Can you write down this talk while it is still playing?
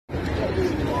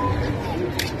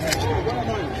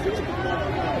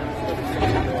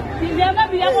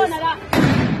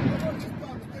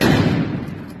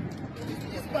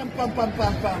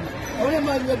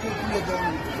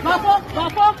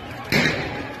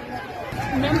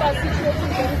Remember, situation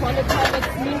very volatile.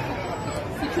 Let's move.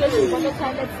 Situation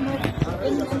volatile. Let's move.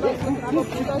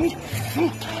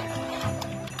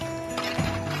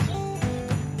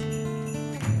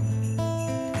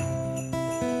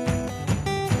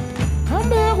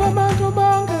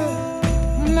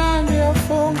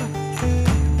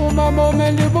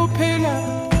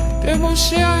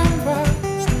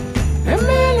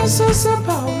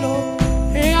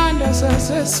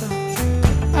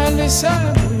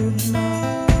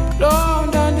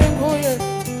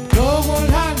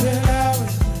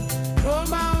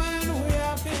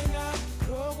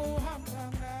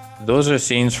 Those are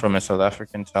scenes from a South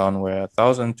African town where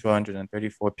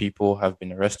 1,234 people have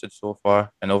been arrested so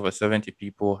far and over 70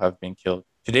 people have been killed.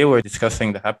 Today we're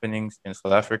discussing the happenings in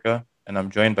South Africa, and I'm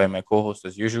joined by my co-host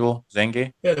as usual,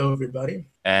 Zenge. Hello, everybody.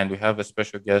 And we have a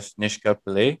special guest, Nishka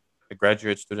Pillay, a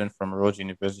graduate student from Rhodes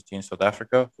University in South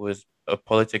Africa, who is a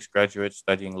politics graduate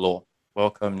studying law.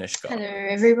 Welcome, Nishka. Hello,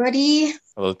 everybody.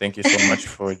 Hello, thank you so much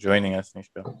for joining us,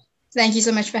 Nishka. Thank you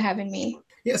so much for having me.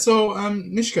 Yeah, so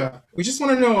Nishka, we just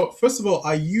want to know, first of all,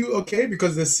 are you okay?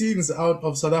 Because the scenes out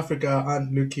of South Africa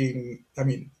aren't looking,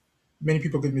 many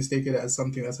people could mistake it as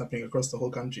something that's happening across the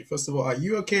whole country. First of all, are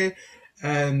you okay?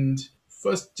 And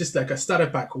first, just like a starter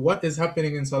pack, what is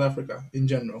happening in South Africa in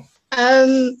general?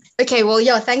 Okay, well,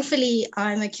 yeah, thankfully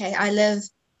I'm okay. I live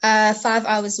 5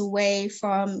 hours away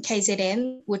from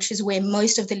KZN, which is where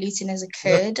most of the looting has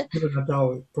occurred.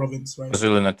 KwaZulu-Natal province, right?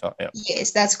 KwaZulu-Natal, yeah.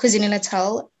 Yes, that's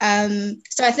KwaZulu-Natal.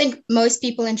 So I think most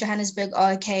people in Johannesburg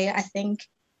are okay. I think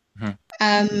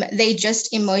they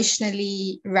just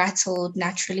emotionally rattled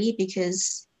naturally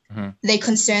because they're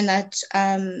concerned that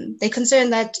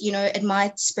it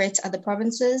might spread to other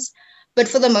provinces, but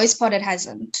for the most part, it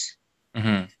hasn't.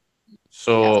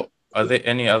 So. Yeah. Are there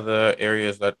any other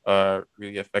areas that are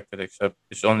really affected except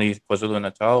it's only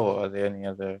KwaZulu-Natal, or are there any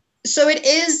other? So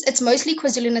it's mostly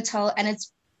KwaZulu-Natal and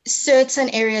it's certain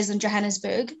areas in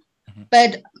Johannesburg.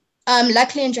 But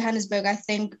luckily in Johannesburg, I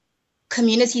think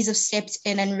communities have stepped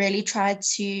in and really tried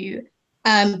to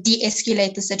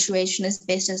de-escalate the situation as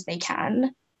best as they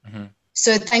can.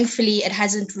 So thankfully it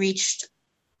hasn't reached,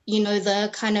 the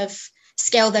kind of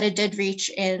scale that it did reach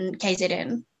in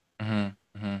KZN.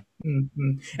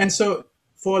 And so,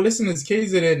 for listeners,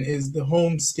 KZN is the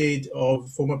home state of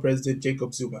former President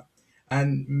Jacob Zuma,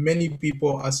 and many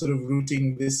people are sort of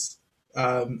rooting this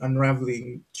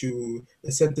unraveling to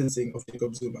the sentencing of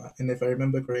Jacob Zuma. And if I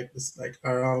remember correct, it's like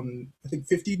around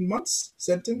 15 months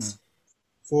sentence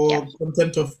for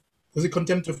contempt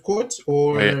of court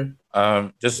or?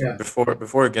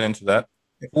 Before we get into that,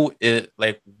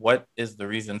 what is the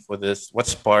reason for this? What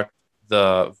sparked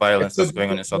the violence that's going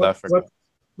on in South Africa?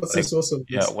 What's the source of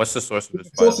this? Yeah, what's the source of this?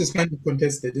 The source is kind of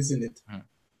contested, isn't it?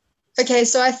 Okay,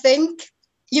 so I think,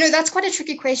 that's quite a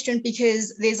tricky question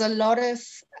because there's a lot of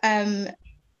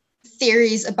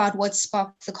theories about what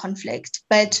sparked the conflict.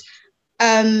 But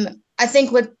I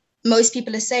think what most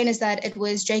people are saying is that it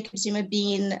was Jacob Zuma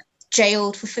being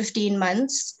jailed for 15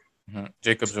 months.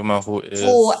 Jacob Zuma, who is...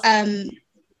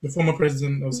 the former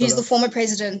president of South Africa. He's the former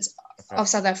president of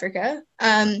South Africa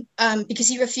because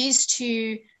he refused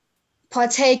to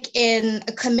partake in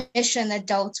a commission that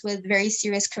dealt with very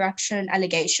serious corruption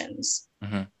allegations.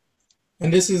 And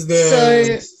this is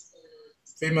the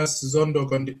famous Zondo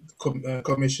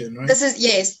commission, right? This is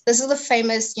the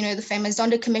famous, the famous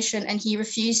Zondo commission, and he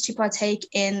refused to partake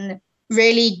in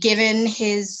really giving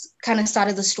his kind of side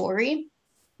of the story.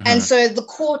 And so the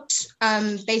court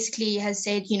basically has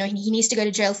said, he needs to go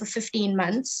to jail for 15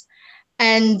 months.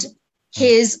 And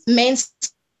his main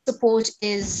support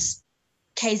is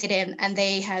KZN, and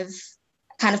they have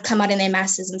kind of come out in their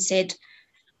masses and said,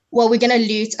 well, we're going to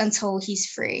loot until he's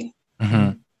free.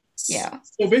 Yeah.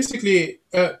 So basically,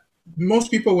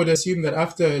 most people would assume that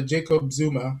after Jacob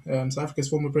Zuma, South Africa's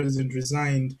former president,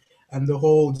 resigned, and the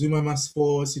whole Zuma must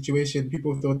fall situation,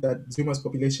 people thought that Zuma's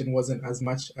population wasn't as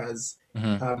much as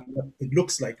what it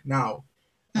looks like now.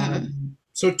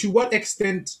 So to what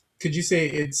extent could you say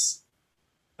it's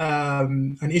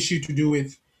an issue to do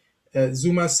with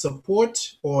Zuma's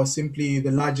support, or simply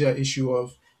the larger issue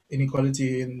of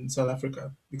inequality in South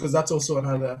Africa? Because that's also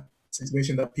another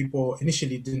situation that people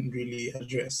initially didn't really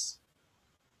address.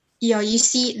 Yeah, you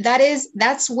see,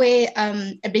 that's where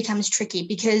it becomes tricky,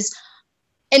 because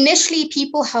initially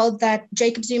people held that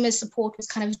Jacob Zuma's support was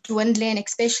kind of dwindling,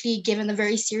 especially given the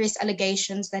very serious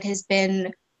allegations that has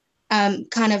been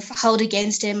kind of held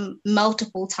against him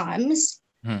multiple times.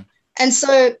 Mhm. And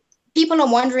so people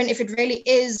are wondering if it really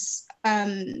is,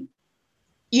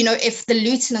 if the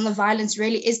looting and the violence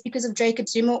really is because of Jacob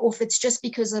Zuma, or if it's just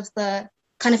because of the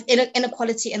kind of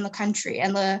inequality in the country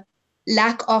and the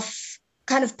lack of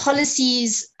kind of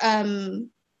policies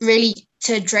really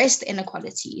to address the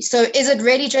inequality. So is it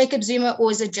really Jacob Zuma,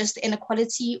 or is it just the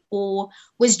inequality, or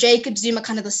was Jacob Zuma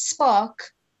kind of the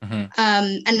spark,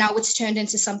 and now it's turned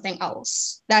into something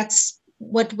else? That's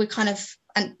what we're kind of,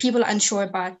 and people are unsure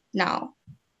about now.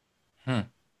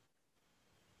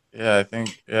 Yeah, I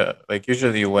think, like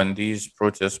usually when these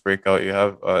protests break out, you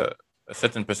have a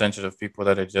certain percentage of people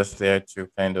that are just there to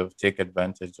kind of take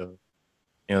advantage of,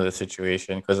 the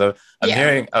situation. Because I'm Yeah.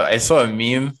 hearing, I saw a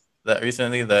meme that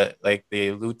recently that like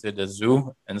they looted a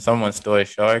zoo and someone stole a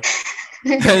shark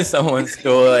and someone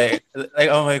stole like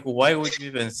I'm like, why would you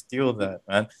even steal that,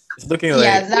 man? It's looking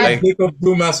Yeah, like Jacob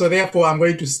Zuma, so therefore I'm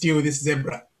going to steal this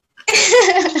zebra.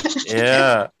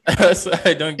 yeah. So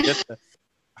I don't get that.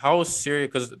 How serious?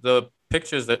 Because the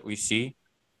pictures that we see,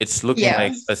 it's looking Yeah.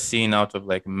 like a scene out of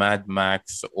like Mad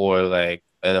Max or like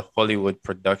a Hollywood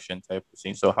production type of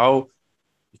scene. So how?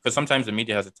 Because sometimes the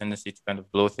media has a tendency to kind of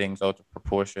blow things out of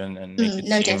proportion and make it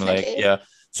No, seem like definitely.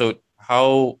 So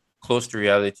how close to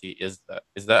reality is that?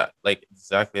 Is that like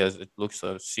exactly as it looks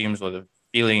or seems, or the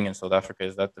feeling in South Africa?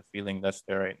 Is that the feeling that's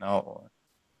there right now? Or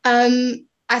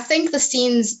I think the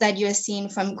scenes that you're seeing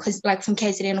from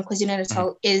KZN or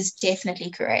KwaZulu-Natal is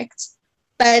definitely correct.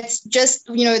 But just,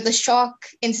 the shark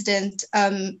incident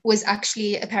was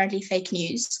actually apparently fake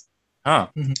news.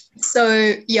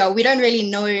 So, yeah, we don't really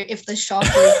know if the shark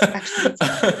was actually,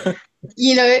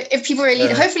 if people really,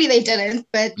 hopefully they didn't.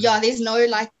 But yeah, there's no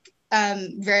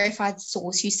verified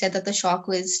source who said that the shark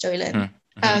was stolen.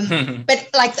 But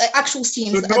like the actual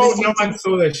scenes, So no one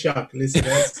saw the shark,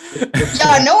 listeners.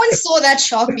 Yeah, no one saw that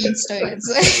shark being stolen.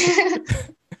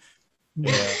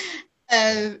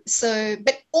 So.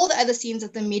 But all the other scenes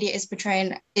that the media is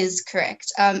portraying is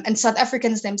correct. And South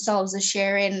Africans themselves are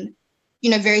sharing,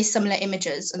 very similar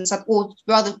images, and South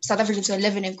Africans who are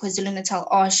living in KwaZulu-Natal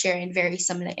are sharing very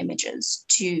similar images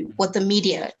to what the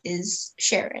media is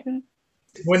sharing.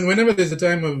 Whenever there's a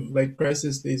time of like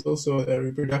crisis, there's also a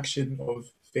reproduction of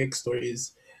fake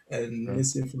stories and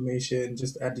misinformation,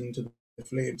 just adding to the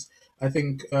flames. I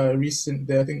think I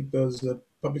think there was a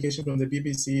publication from the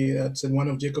BBC that said one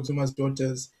of Jacob Zuma's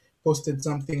daughters posted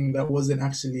something that wasn't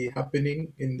actually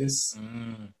happening in this.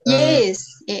 Yes.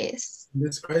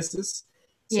 This crisis.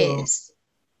 Yes.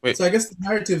 So I guess the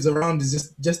narratives around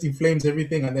is just inflames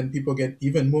everything, and then people get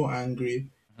even more angry.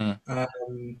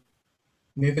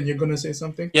 Nathan, you're gonna say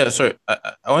something? Yeah, sorry.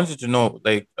 I wanted to know,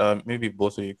 like, maybe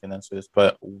both of you can answer this,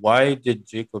 but why did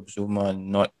Jacob Zuma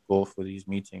not go for these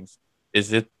meetings?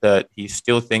 Is it that he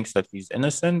still thinks that he's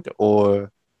innocent,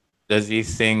 or does he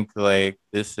think like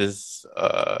this is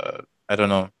I don't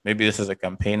know, maybe this is a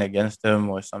campaign against him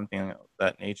or something of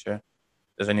that nature?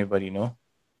 Does anybody know?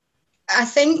 I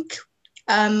think,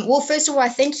 first of all, I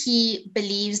think he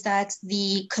believes that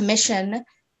the commission,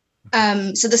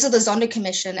 so this is the Zondo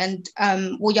Commission, and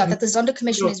that the Zondo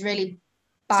Commission is really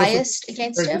biased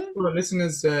against him. For our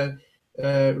listeners,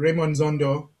 Raymond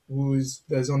Zondo, who's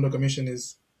the Zondo Commission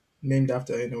is named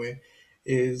after anyway,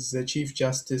 is the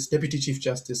Deputy Chief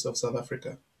Justice of South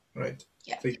Africa, right?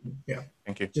 Yeah. So, yeah.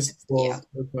 Thank you. Just for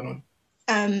what's going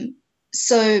on.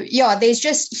 So yeah,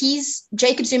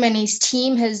 Jacob Zuma and his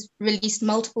team has released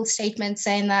multiple statements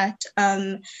saying that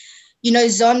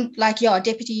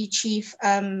Deputy Chief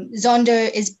Zondo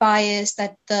is biased,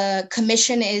 that the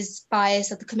commission is biased,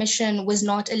 that the commission was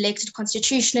not elected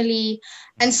constitutionally.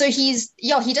 And so he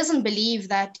doesn't believe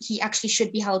that he actually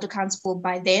should be held accountable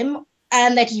by them,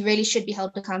 and that he really should be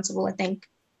held accountable, I think,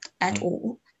 at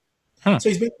all. So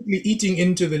he's basically eating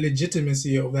into the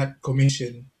legitimacy of that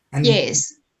commission. And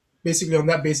yes. Basically on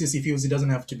that basis, he feels he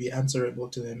doesn't have to be answerable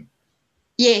to them.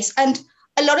 Yes. And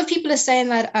a lot of people are saying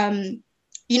that,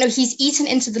 he's eaten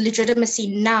into the legitimacy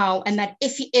now, and that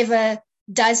if he ever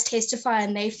does testify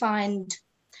and they find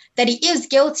that he is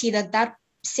guilty, that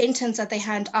sentence that they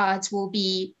hand out will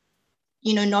be,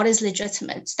 not as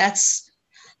legitimate. That's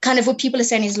kind of what people are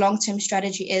saying his long-term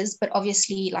strategy is, but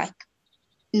obviously,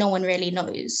 no one really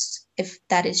knows if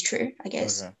that is true, I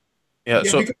guess. Okay. Yeah.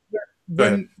 So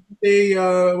when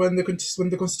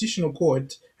the Constitutional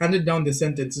Court handed down the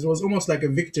sentence, it was almost like a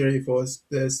victory for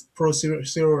the pro-Cyril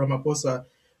Ramaphosa.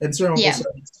 And Cyril Ramaphosa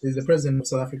is the president of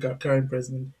South Africa, current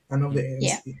president, and of the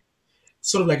ANC. Yeah.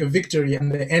 Sort of like a victory,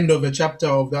 and the end of a chapter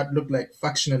of that looked like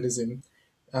factionalism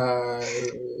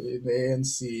in the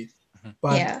ANC.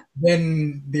 But Yeah.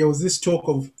 then there was this talk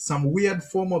of some weird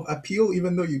form of appeal,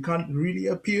 even though you can't really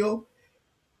appeal.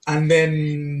 And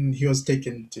then he was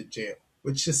taken to jail,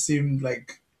 which just seemed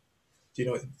like,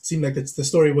 it seemed like the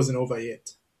story wasn't over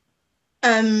yet.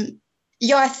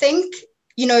 Yeah, I think,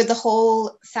 the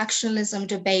whole factionalism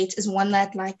debate is one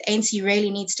that like the ANC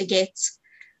really needs to get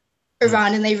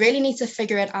around, and they really need to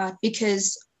figure it out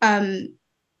because, in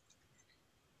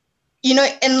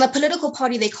the political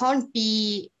party, they can't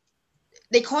be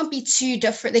too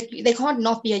different. They can't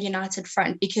not be a united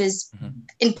front because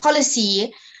in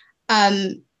policy,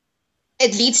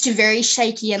 it leads to very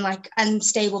shaky and like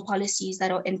unstable policies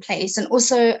that are in place. And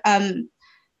also,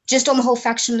 just on the whole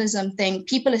factionalism thing,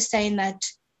 people are saying that,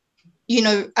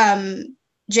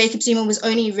 Jacob Zuma was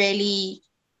only really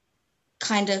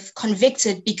kind of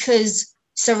convicted because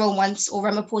Cyril wants or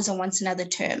Ramaphosa wants another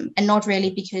term, and not really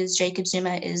because Jacob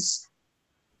Zuma is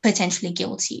potentially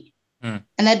guilty. And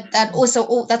that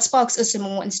also that sparks also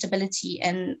more instability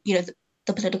and the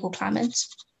political climate.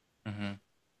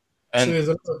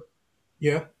 And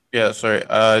yeah, sorry.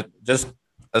 Just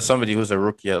as somebody who's a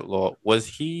rookie at law,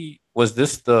 was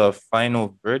this the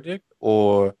final verdict,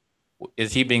 or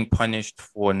is he being punished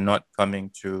for not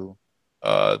coming to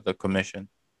the commission?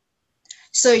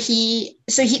 So he's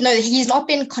not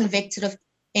been convicted of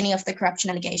any of the corruption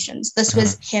allegations. This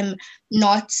was him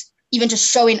not even just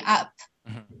showing up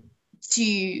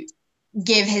to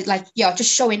give his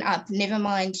just showing up. Never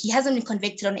mind, he hasn't been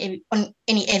convicted on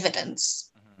any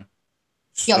evidence.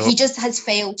 So, he just has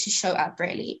failed to show up,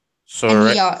 really. So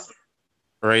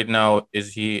right now,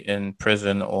 is he in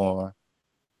prison or?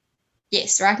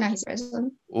 Yes, right now he's in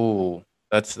prison. Ooh,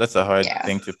 that's a hard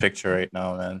thing to picture right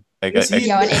now, man. Like, an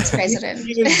ex-president.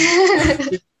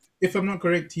 If I'm not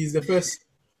correct, he's the first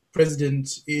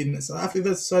president in South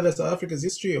Africa's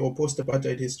history or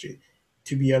post-apartheid history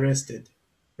to be arrested,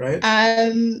 right?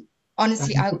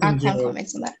 Honestly, I can't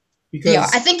comment on that.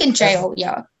 Because, I think in jail.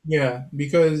 Yeah,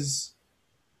 because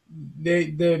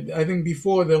I think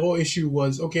before the whole issue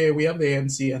was, okay, we have the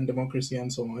ANC and democracy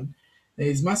and so on.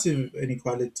 There's massive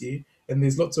inequality, and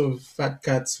there's lots of fat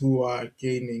cats who are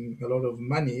gaining a lot of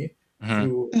money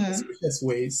through suspicious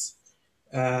ways.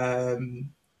 And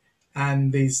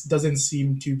there doesn't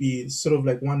seem to be sort of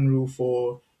like one rule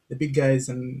for the big guys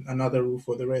and another rule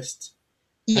for the rest.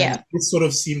 Yeah. And it sort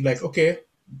of seemed like, okay,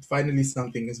 finally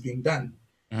something is being done.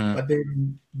 But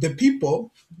then the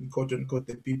people, quote unquote,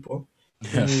 the people,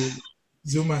 who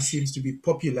Zuma seems to be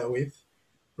popular with,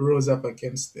 rose up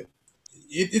against it.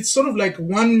 It's sort of like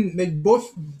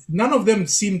none of them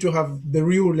seem to have the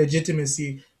real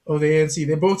legitimacy of the ANC.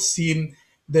 They both seem,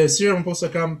 the Cyril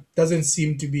Ramaphosa camp doesn't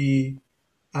seem to be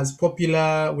as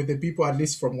popular with the people, at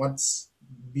least from what's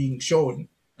being shown.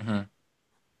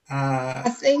 I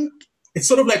think it's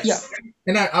sort of like,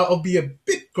 and I'll be a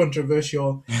bit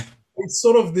controversial. It's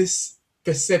sort of this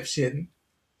perception,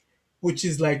 which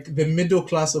is like the middle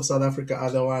class of South Africa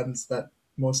are the ones that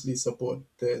mostly support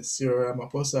the Cyril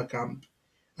Ramaphosa camp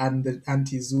and the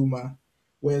anti-Zuma,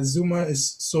 where Zuma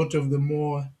is sort of the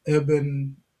more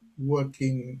urban,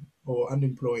 working or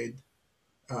unemployed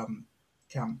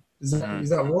camp. Is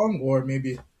that wrong, or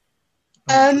maybe?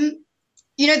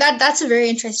 That's a very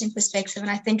interesting perspective,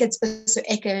 and I think it's also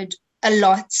echoed a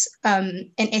lot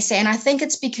in SA, and I think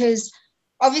it's because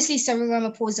obviously Cyril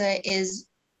Ramaphosa is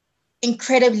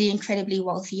incredibly, incredibly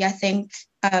wealthy. I think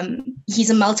he's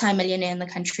a multi-millionaire in the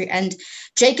country, and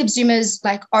Jacob Zuma's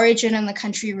origin in the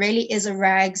country really is a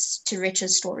rags to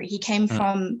riches story. He came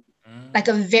from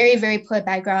a very, very poor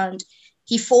background.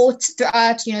 He fought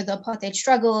throughout, the apartheid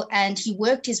struggle, and he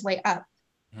worked his way up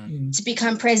to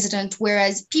become president.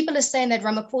 Whereas people are saying that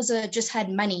Ramaphosa just had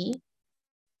money,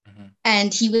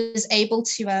 and he was able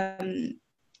to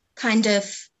kind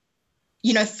of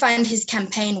fund his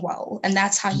campaign well, and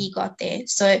that's how he got there.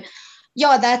 So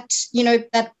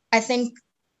that I think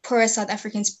poorer South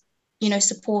Africans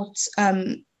support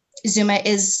Zuma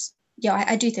is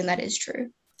I do think that is true.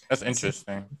 That's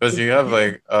interesting, because you have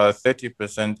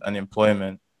 30%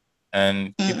 unemployment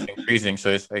and keeps increasing, so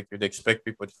it's like you'd expect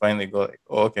people to finally go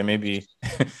oh, okay, maybe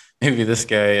this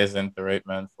guy isn't the right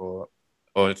man or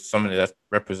it's somebody that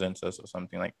represents us or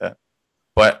something like that.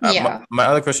 But my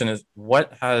other question is,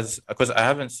 because I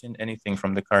haven't seen anything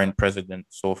from the current president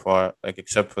so far,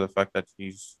 except for the fact that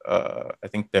he's, I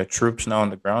think there are troops now on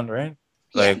the ground, right?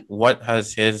 What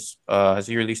has has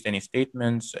he released any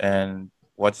statements, and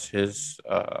what's his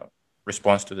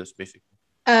response to this, basically?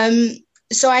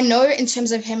 So I know in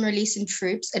terms of him releasing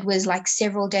troops, it was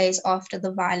several days after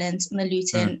the violence and the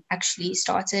looting actually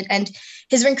started. And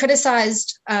he's been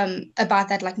criticized about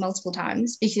that multiple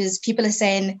times, because people are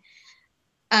saying,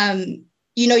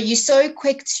 you're so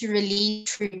quick to release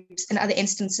troops in other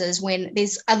instances when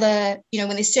there's other, when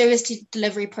there's service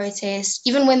delivery protests,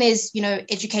 even when there's,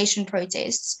 education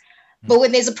protests. But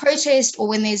when there's a protest or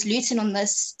when there's looting on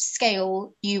this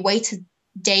scale, you waited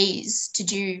days to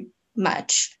do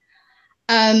much.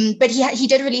 But he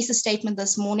did release a statement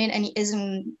this morning, and he is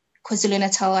in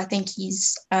KwaZulu-Natal. I think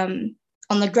he's on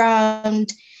the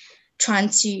ground trying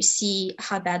to see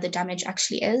how bad the damage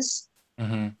actually is.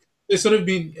 Mm-hmm. They're sort of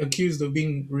being accused of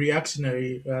being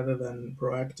reactionary rather than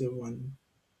proactive on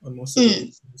most of the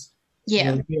issues.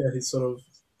 Yeah. He's sort of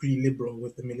pretty liberal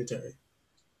with the military.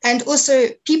 And also,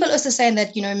 people also saying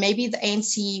that, maybe the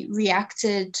ANC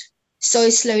reacted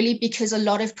so slowly because a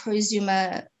lot of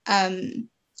pro-Zuma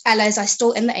allies are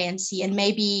still in the ANC, and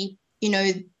maybe,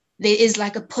 there is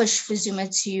like a push for Zuma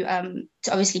to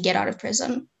obviously get out of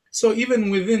prison. So even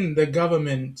within the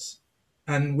government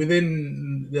and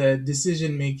within the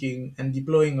decision-making and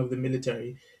deploying of the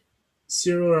military,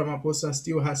 Cyril Ramaphosa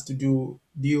still has to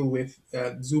deal with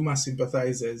Zuma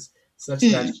sympathizers, such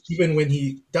that even when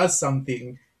he does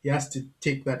something, he has to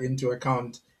take that into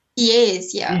account.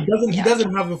 Yes, yeah. He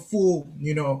doesn't have a full,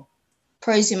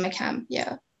 pro-Zuma camp,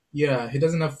 yeah. Yeah, he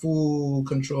doesn't have full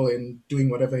control in doing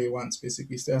whatever he wants,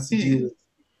 basically. So he has to deal with.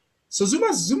 So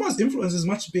Zuma's influence is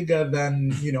much bigger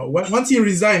than, once he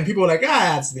resigned, people were like,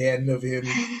 that's the end of him.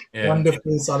 Yeah.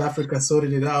 Wonderful, South Africa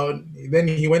sorted it out. Then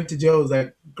he went to jail, it was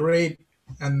like, great.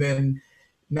 And then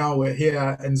now we're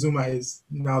here, and Zuma is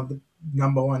now the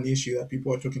number one issue that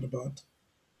people are talking about.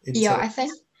 Yeah, I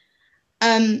think.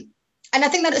 And I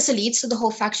think that also leads to the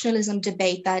whole factionalism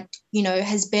debate that,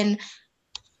 has been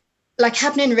like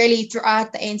happening really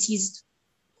throughout the ANC's,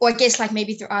 or I guess like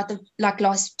maybe throughout the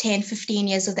last 10, 15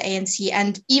 years of the ANC.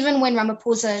 And even when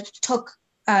Ramaphosa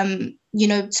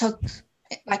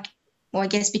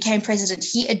became president,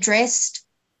 he addressed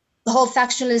the whole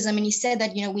factionalism, and he said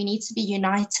that, we need to be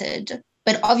united.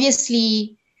 But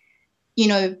obviously,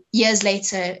 years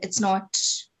later, it's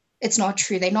not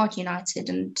true. They're not united.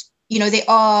 And, they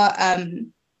are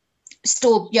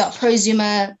still,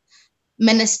 pro-Zuma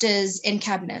ministers in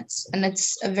cabinets, and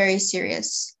it's a very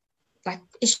serious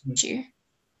issue.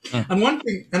 And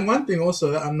one thing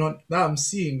also that I'm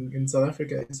seeing in South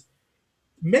Africa is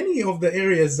many of the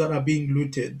areas that are being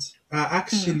looted are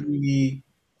actually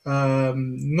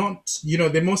not,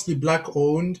 they're mostly black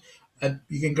owned.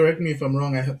 You can correct me if I'm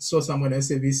wrong. I saw someone on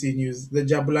SABC News, the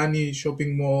Jabulani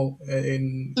shopping mall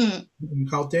in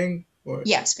Gauteng.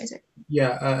 Yes, basically.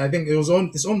 Yeah, I think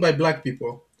it's owned by black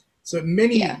people. So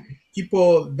many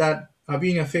people that are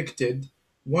being affected,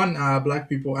 one are black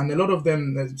people, and a lot of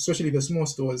them, especially the small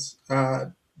stores,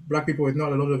 are black people with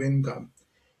not a lot of income.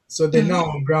 So they're now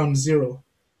on ground zero.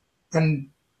 And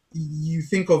you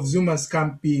think of Zuma's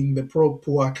camp being the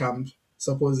pro-poor camp,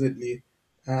 supposedly,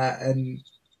 and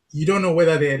you don't know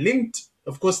whether they're linked.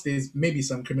 Of course, there's maybe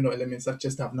some criminal elements that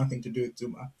just have nothing to do with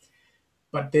Zuma.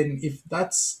 But then if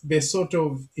they're sort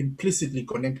of implicitly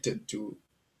connected to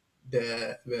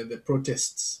the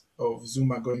protests of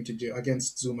Zuma going to jail,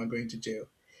 against Zuma going to jail.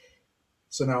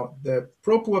 So now the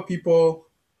pro-poor people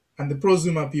and the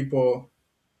pro-Zuma people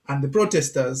and the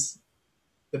protesters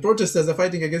are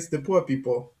fighting against the poor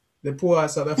people, the poor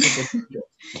South African people.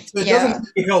 So it doesn't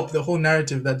really help the whole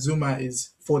narrative that Zuma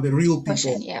is for the real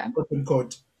people, quote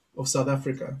unquote, of South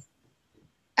Africa.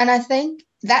 And I think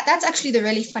that's actually the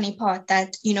really funny part,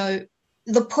 that,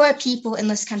 the poor people in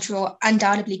this country are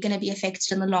undoubtedly going to be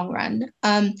affected in the long run.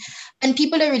 And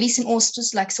people are releasing all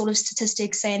sort of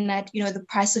statistics saying that, the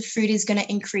price of food is going to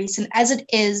increase. And as it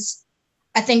is,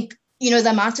 I think, the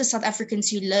amount of South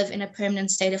Africans who live in a permanent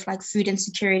state of food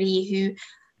insecurity, who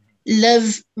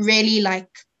live really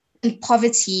in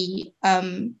poverty,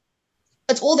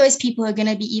 it's all those people who are going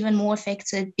to be even more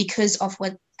affected because of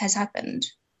what has happened.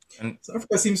 And South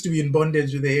Africa seems to be in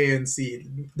bondage with the ANC.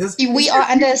 We are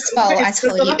under a spell, I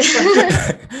tell you.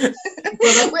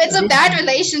 It's a bad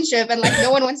relationship, and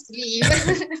no one wants to leave.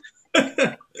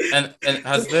 And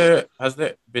has there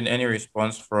been any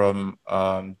response from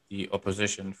the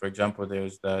opposition? For example,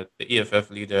 there's the EFF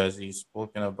leader. Has he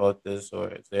spoken about this, or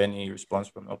is there any response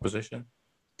from the opposition?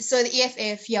 So the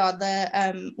EFF,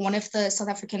 the one of the South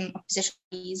African opposition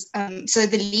leaders, so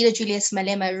the leader Julius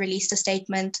Malema released a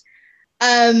statement.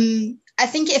 I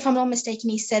think, if I'm not mistaken,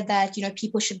 he said that,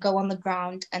 people should go on the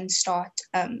ground and start,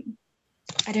 I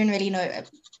don't really know,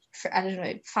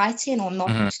 fighting, or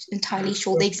not entirely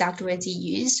sure the exact words he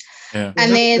used. Yeah.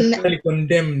 And then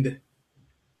condemned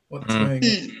what's going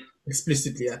on,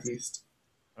 explicitly at least.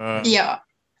 Yeah.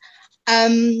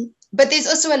 But there's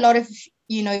also a lot of,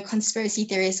 conspiracy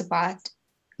theories about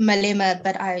Malema,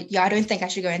 but I don't think I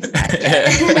should go into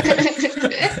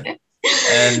that.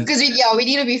 And Because we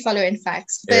need to be following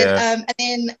facts. But yeah. and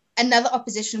then another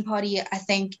opposition party, I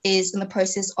think, is in the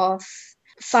process of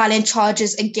filing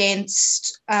charges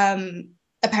against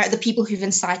apparently the people who've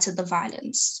incited the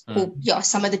violence, or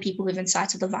some of the people who've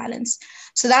incited the violence.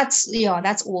 So that's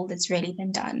all that's really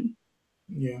been done.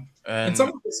 Yeah. And And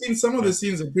some of the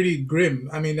scenes are pretty grim.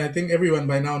 I mean, I think everyone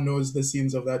by now knows the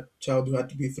scenes of that child who had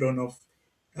to be thrown off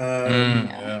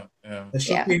Yeah. yeah.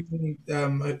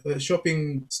 a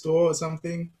shopping store or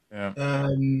something. Yeah. I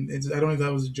don't know if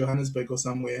that was Johannesburg or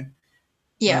somewhere.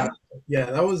 Yeah.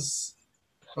 Yeah, that was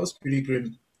pretty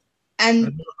grim.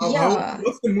 And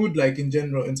What's the mood like in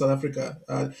general in South Africa?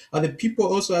 Are the people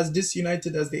also as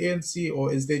disunited as the ANC,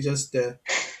 or is they just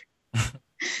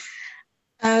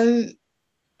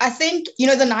I think,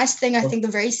 the nice thing, I think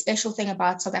the very special thing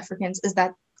about South Africans is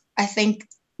that I think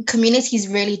communities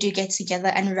really do get together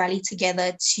and rally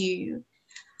together to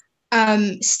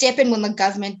step in when the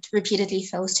government repeatedly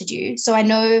fails to do. So I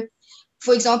know,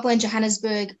 for example, in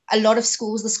Johannesburg, a lot of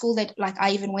schools, the school that like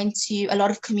I even went to, a lot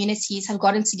of communities have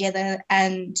gotten together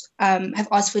and have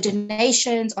asked for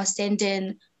donations or send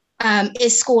in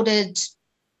escorted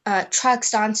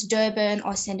trucks down to Durban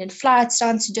or send in flights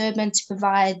down to Durban to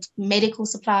provide medical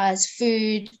supplies,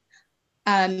 food,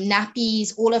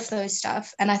 nappies, all of those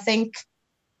stuff. And I think,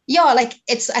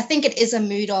 I think it is a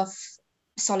mood of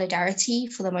solidarity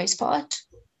for the most part.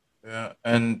 Yeah.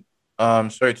 And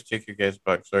sorry to take you guys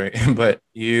back, sorry, but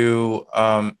you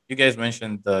guys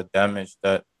mentioned the damage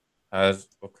that has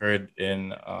occurred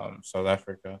in South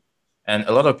Africa. And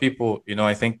a lot of people,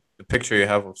 I think the picture you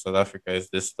have of South Africa is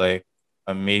this like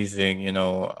amazing,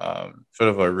 sort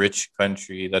of a rich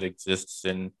country that exists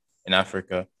in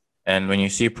Africa. And when you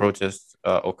see protests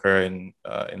occur in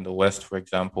the West, for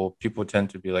example, people tend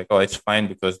to be like, "Oh, it's fine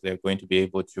because they're going to be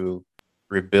able to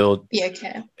rebuild, Be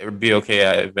okay. it would be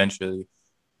okay eventually."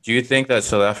 Do you think that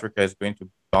South Africa is going to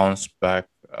bounce back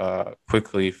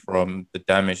quickly from the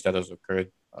damage that has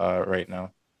occurred right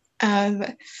now?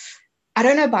 I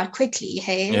don't know about quickly,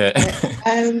 hey. Yeah.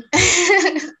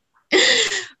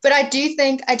 But I do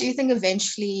think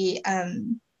eventually, I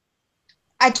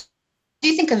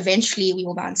do think eventually we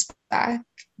will bounce back.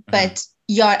 But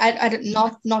I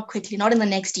not quickly, not in the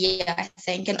next year, I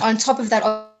think. And on top of that,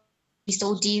 we're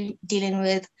still dealing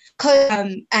with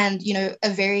COVID, and a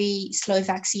very slow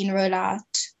vaccine rollout,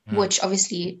 which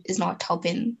obviously is not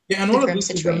helping and the all of grim this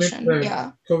situation. is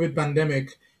the COVID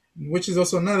pandemic, which is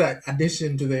also another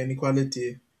addition to the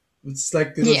inequality. It's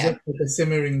like it was just like a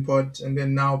simmering pot, and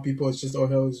then now people, it's just all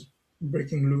hell's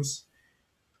breaking loose.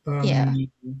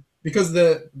 Because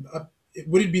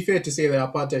would it be fair to say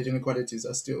that apartheid inequalities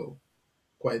are still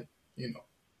quite,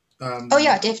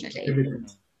 definitely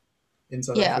evident in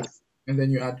South Africa? And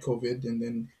then you add COVID, and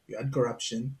then you add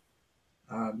corruption.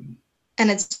 And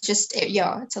it's just,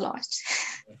 it's a lot.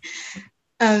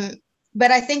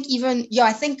 But I think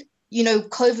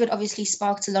COVID obviously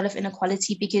sparked a lot of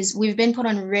inequality because we've been put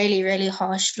on really, really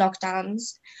harsh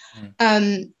lockdowns.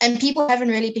 And people haven't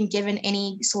really been given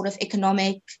any sort of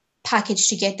economic package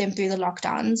to get them through the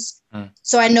lockdowns.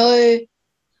 So I know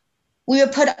we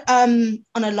were put on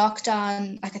a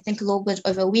lockdown, like I think a little bit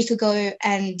over a week ago,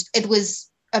 and it was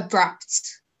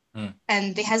abrupt.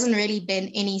 And there hasn't really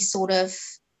been any sort of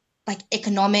like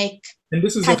economic and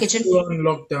this is package. A full-on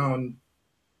lockdown.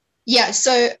 Yeah,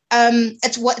 so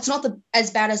it's not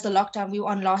as bad as the lockdown we were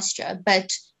on last year,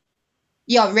 but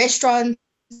restaurants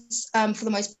for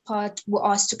the most part were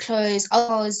asked to close.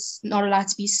 Alcohol is not allowed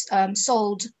to be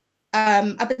sold.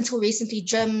 Up until recently,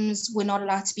 gyms were not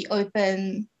allowed to be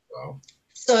open. Wow.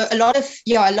 So a lot of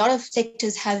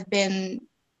sectors have been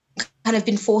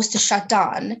forced to shut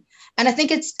down. And I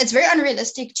think it's very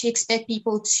unrealistic to expect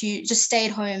people to just stay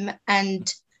at home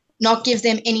and not give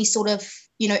them any sort of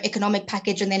economic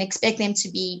package and then expect them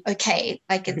to be okay.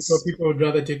 So people would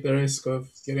rather take the risk of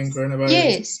getting coronavirus,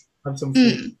 yes, have some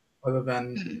food, other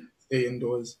than stay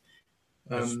indoors.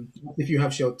 If you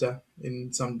have shelter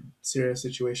in some serious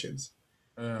situations.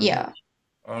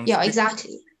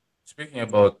 Exactly. Speaking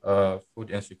about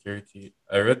food insecurity,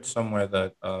 I read somewhere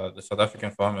that the South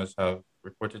African farmers have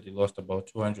reportedly lost about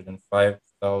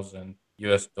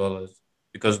 $205,000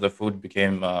 because the food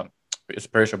became it's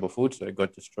perishable food, so it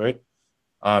got destroyed.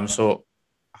 So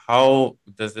how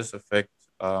does this affect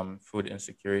food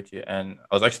insecurity? And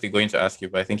I was actually going to ask you,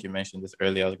 but I think you mentioned this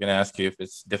earlier. I was going to ask you if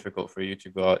it's difficult for you to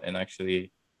go out and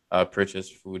actually purchase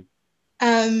food.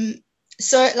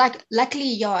 So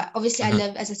luckily, obviously I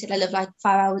live, as I said, I live like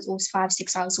 5 hours or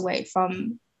 5-6 hours away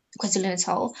from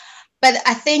KwaZulu-Natal. But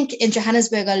I think in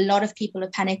Johannesburg, a lot of people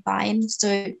are panic buying.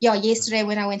 So yesterday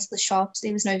when I went to the shops,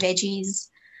 there was no veggies.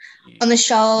 on the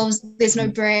shelves. There's no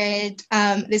bread.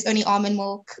 There's only almond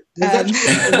milk, There's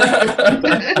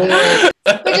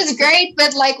which is great.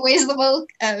 But like, where's the milk?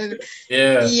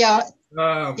 Yeah. Yeah,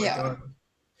 Oh my yeah, god.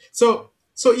 So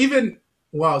even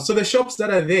wow. So the shops that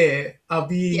are there are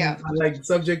being Yeah. are like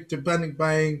subject to panic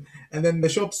buying, and then the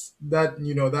shops that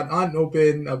that aren't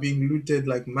open are being looted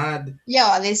like mad.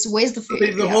 yeah. Where's the So food?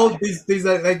 there's the Yeah. whole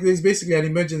there's basically an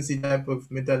emergency type of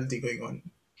mentality going on.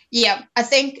 Yeah, I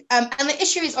think, and the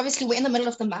issue is obviously we're in the middle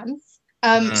of the month.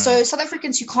 Mm. So South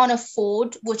Africans who can't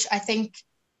afford, which I think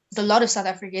a lot of South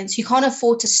Africans who can't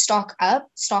afford to stock up,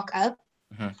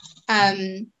 Mhm.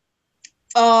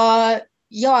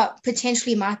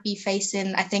 potentially might be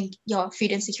facing, I think,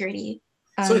 food insecurity.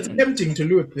 So it's tempting to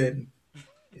loot then,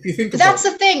 if you think about That's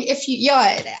the thing. I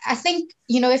think,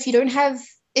 if you don't have,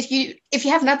 if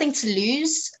you have nothing to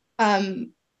lose,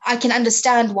 I can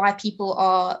understand why people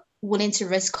are willing to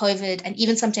risk COVID and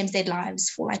even sometimes their lives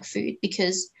for like food,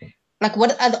 because like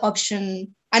what other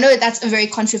option? I know that's a very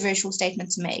controversial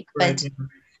statement to make, right. but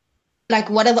like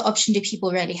what other option do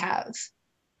people really have?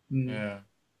 Yeah.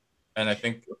 And I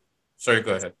think, sorry,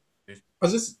 go ahead. I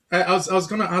was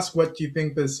gonna ask what you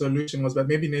think the solution was, but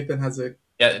maybe Nathan has a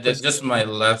Yeah, just my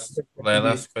last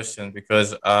question,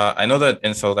 because I know that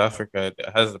in South Africa it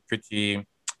has a pretty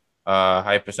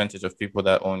high percentage of people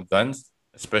that own guns,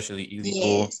 especially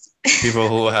illegal Yes. people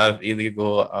who have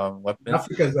illegal weapons.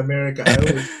 Africa's America. I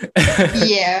always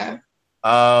Yeah.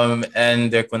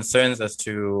 And there are concerns as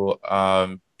to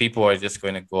people are just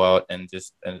going to go out and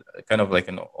just kind of like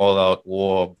an all-out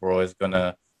war, bro, is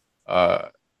gonna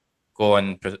go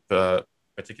on,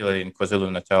 particularly in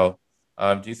KwaZulu-Natal.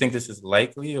 Do you think this is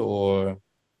likely, or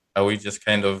are we just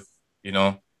kind of,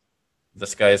 the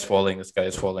sky is falling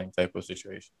type of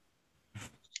situation?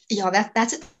 Yeah,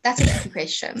 that's a good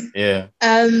question. Yeah.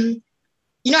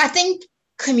 I think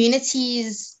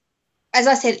communities, as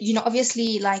I said,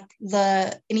 obviously like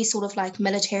any sort of like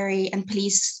military and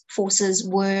police forces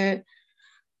were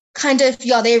kind of,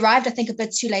 they arrived, I think, a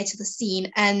bit too late to the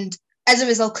scene. And as a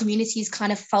result, communities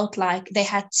kind of felt like they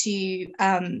had to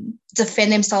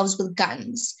defend themselves with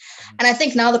guns. Mm-hmm. And I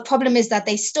think now the problem is that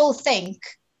they still think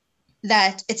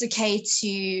that it's okay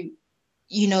to,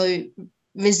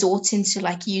 resort into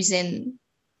like using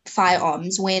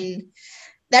firearms when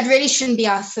that really shouldn't be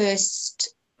our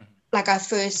first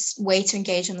way to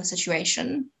engage in the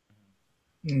situation.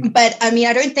 But I mean,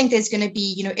 I don't think there's going to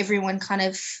be, everyone kind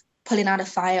of pulling out a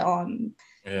firearm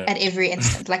at every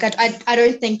instant. Like I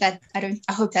don't think that, I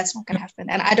hope that's not going to happen.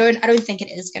 And I don't think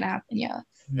it is going to happen.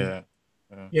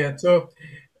 Yeah. So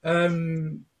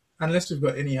unless we've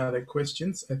got any other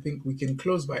questions, I think we can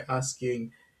close by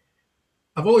asking,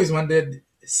 I've always wondered,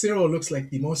 Cyril looks like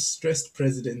the most stressed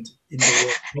president in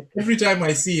the world. Every time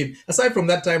I see him, aside from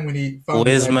that time when he found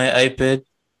Where's my iPad?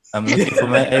 I'm looking for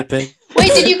my iPad. Wait,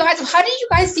 how did you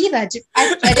guys see that?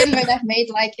 I didn't know that made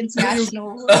like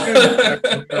international.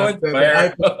 the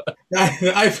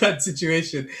iPad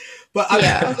situation. But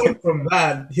aside from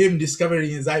that, him discovering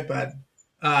his iPad.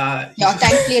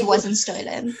 Thankfully it wasn't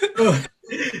stolen.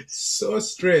 So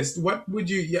stressed. What would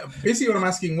you? Basically, what I'm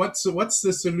asking, what's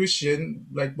the solution?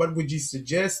 Like, what would you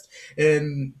suggest,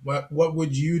 and what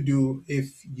would you do if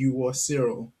you were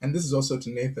Cyril? And this is also to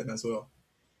Nathan as well.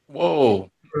 Whoa!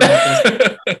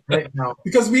 Right now,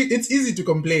 because it's easy to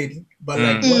complain, but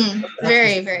like,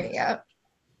 very, very, yeah.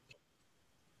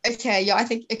 Okay, I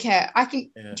think I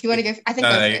can. Do you want to go? I think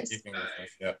go first. You can go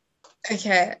first. Yeah.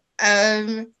 Okay.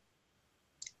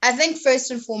 I think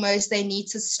first and foremost, they need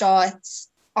to start,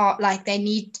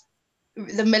 the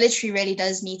military really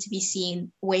does need to be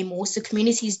seen way more. So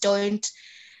communities don't,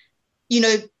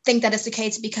 think that it's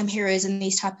okay to become heroes in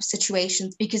these type of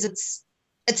situations, because it's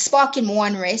sparking more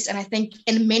unrest. And I think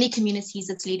in many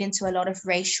communities, it's leading to a lot of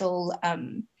racial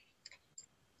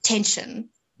tension.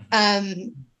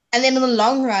 And then in the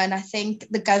long run, I think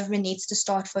the government needs to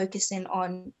start focusing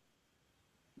on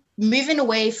moving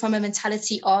away from a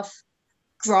mentality of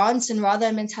grants and rather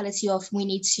a mentality of we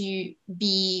need to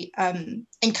be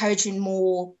encouraging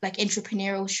more like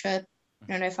entrepreneurship. I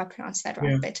don't know if I pronounced that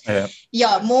right, but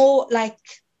more like,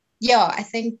 I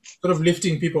think sort of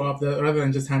lifting people up rather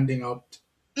than just handing out.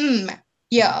 And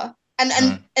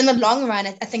in the long run,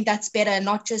 I think that's better,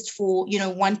 not just for,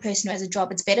 one person who has a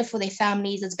job. It's better for their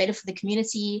families. It's better for the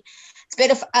community. It's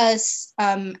better for us,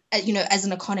 as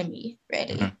an economy,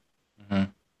 really.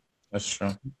 That's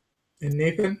true. And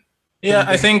Nathan? Yeah,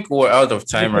 I think we're out of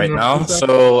time right now.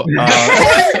 So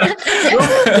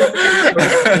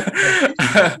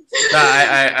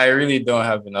I really don't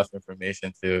have enough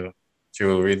information to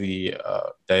really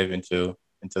dive into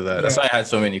that. That's why I had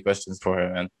so many questions for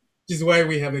her, man. is why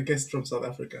we have a guest from South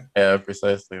Africa. Yeah,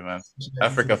 precisely, man.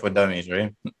 Africa for dummies,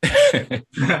 right?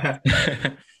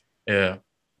 Yeah.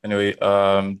 Anyway,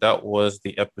 that was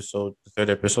the episode, the third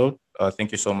episode.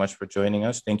 Thank you so much for joining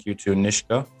us. Thank you to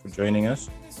Nishka for joining us.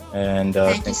 And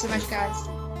Thank you so much, guys.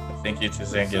 thank you to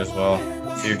Zengi as well.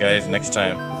 See you guys next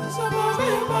time.